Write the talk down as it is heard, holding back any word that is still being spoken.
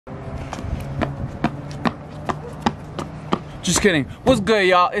Just kidding. What's good,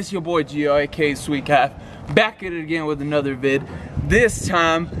 y'all? It's your boy Geo, aka Sweet Calf, back at it again with another vid. This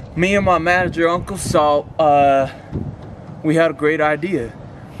time, me and my manager, Uncle Salt, we had a great idea.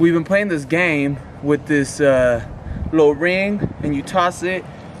 We've been playing this game with this little ring, and you toss it,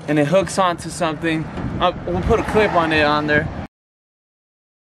 and it hooks onto something. We'll put a clip on it on there.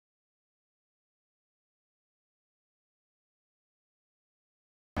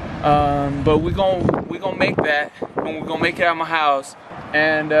 But we're gonna make that, and we're gonna make it at my house,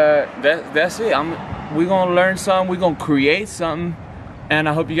 and that's it. We're gonna learn something, we're gonna create something, and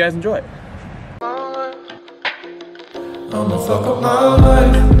I hope you guys enjoy it. I'ma fuck up my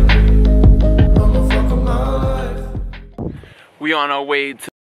life. I'ma fuck up my life. We on our way to,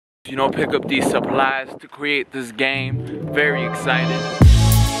 pick up these supplies to create this game. Very excited.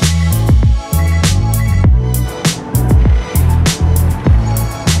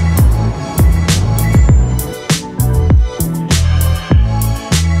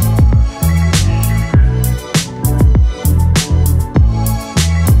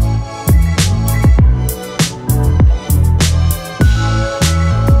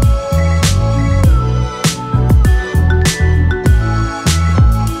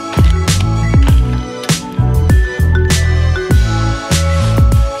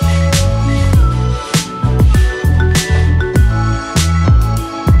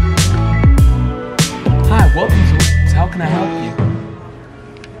 How can I help you?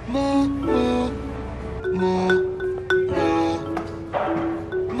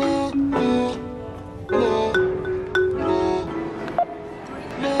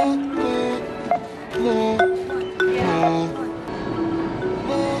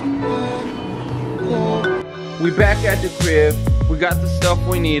 We back at the crib. We got the stuff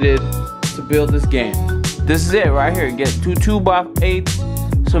we needed to build this game. This is it right here. Get two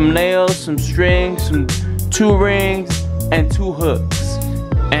 2x8s, some nails, some string, some 2 rings, and 2 hooks,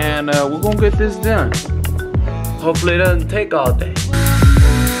 and we're gonna get this done. Hopefully it doesn't take all day.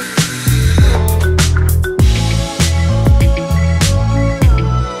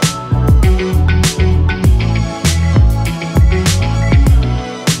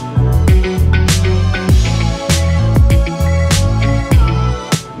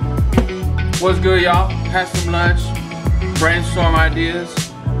 What's good, y'all? Had some lunch, brainstorm ideas.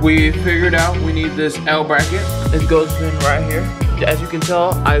 We figured out we need this L bracket. It goes in right here. As you can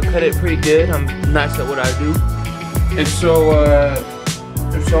tell, I cut it pretty good. I'm nice at what I do. And so,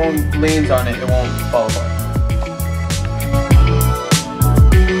 if someone leans on it, it won't fall apart.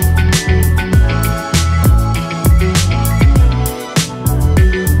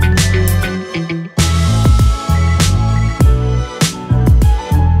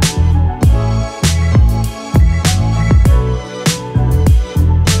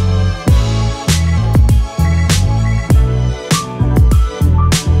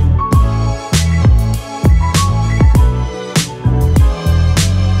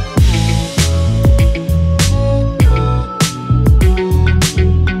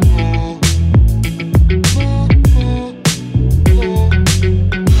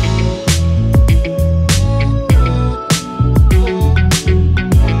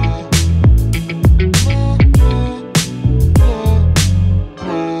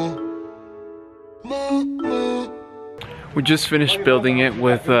 We just finished building it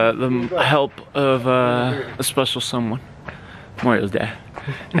with the help of a special someone, Mario's dad.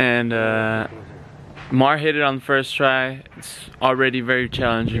 And Mar hit it on the first try. It's already very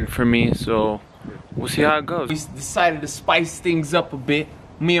challenging for me, so we'll see how it goes. We decided to spice things up a bit.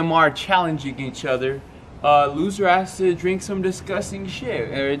 Me and Mar challenging each other. Loser has to drink some disgusting shit,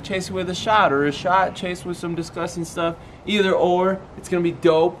 or chase it with a shot, or a shot chase with some disgusting stuff. Either or, it's gonna be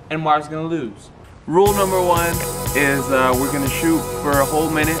dope, and Mar's gonna lose. Rule number 1 is we're gonna shoot for a whole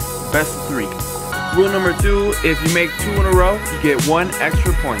minute, best of 3. Rule number 2, if you make 2 in a row, you get 1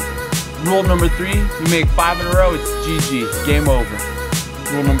 extra point. Rule number 3, you make 5 in a row, it's GG, game over.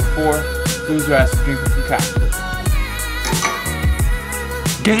 Rule number 4, loser has to drink a concoction.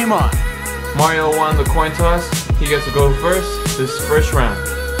 Game on! Mario won the coin toss, he gets to go first, this first round.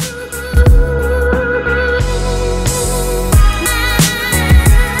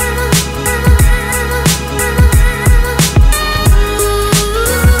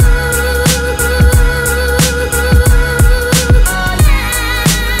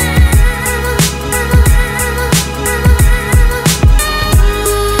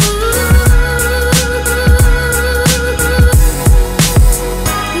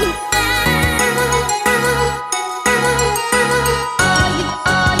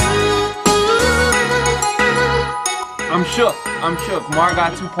 I'm shook. Mar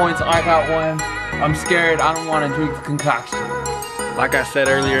got 2 points, I got 1. I'm scared, I don't want to drink the concoction. Like I said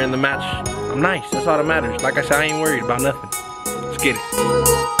earlier in the match, I'm nice. That's all that matters. Like I said, I ain't worried about nothing. Let's get it.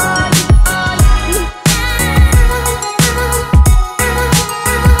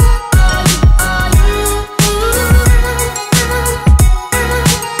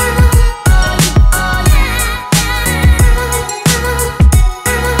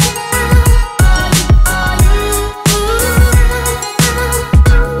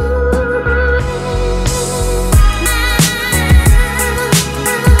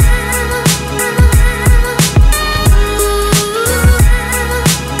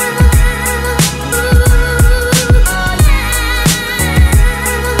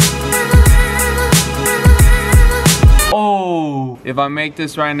 If I make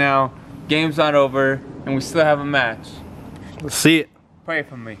this right now, game's not over, and we still have a match. Let's see it. Pray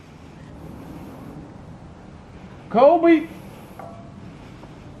for me. Kobe!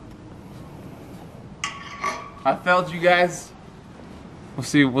 I failed you guys. We'll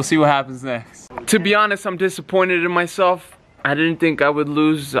see what happens next. To be honest, I'm disappointed in myself. I didn't think I would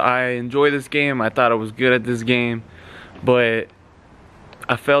lose. I enjoy this game. I thought I was good at this game, but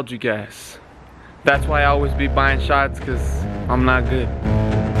I failed you guys. That's why I always be buying shots, because I'm not good.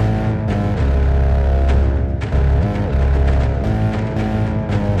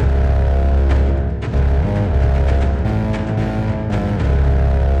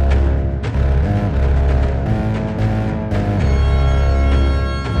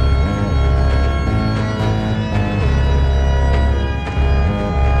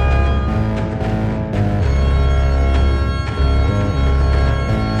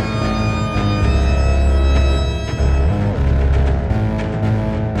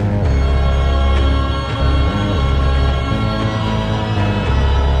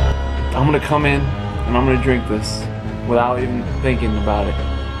 I'm gonna come in and I'm gonna drink this without even thinking about it.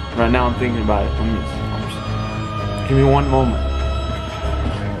 Right now I'm thinking about it. I'm just give me one moment.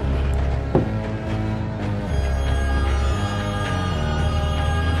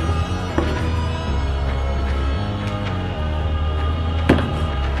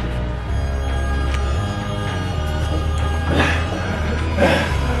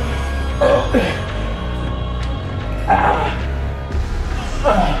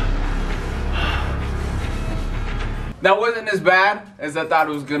 That wasn't as bad as I thought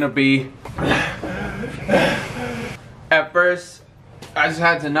it was gonna be. At first, I just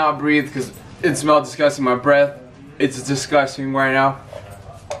had to not breathe because it smelled disgusting. My breath, it's disgusting right now.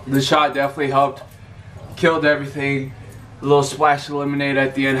 The shot definitely helped, killed everything. A little splash of lemonade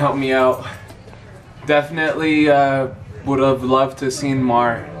at the end helped me out. Definitely would have loved to have seen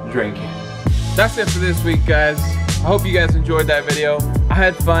Mar drinking. That's it for this week, guys. I hope you guys enjoyed that video. I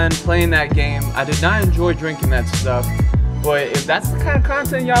had fun playing that game. I did not enjoy drinking that stuff, but if that's the kind of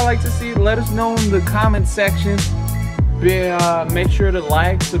content y'all like to see, let us know in the comment section. Make sure to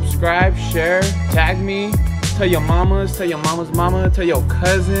like, subscribe, share, tag me, tell your mamas mama, tell your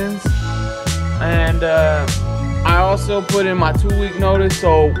cousins. And I also put in my 2-week notice,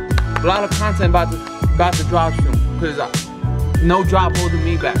 so a lot of content about to drop soon, because no job holding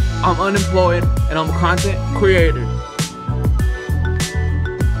me back. I'm unemployed and I'm a content creator.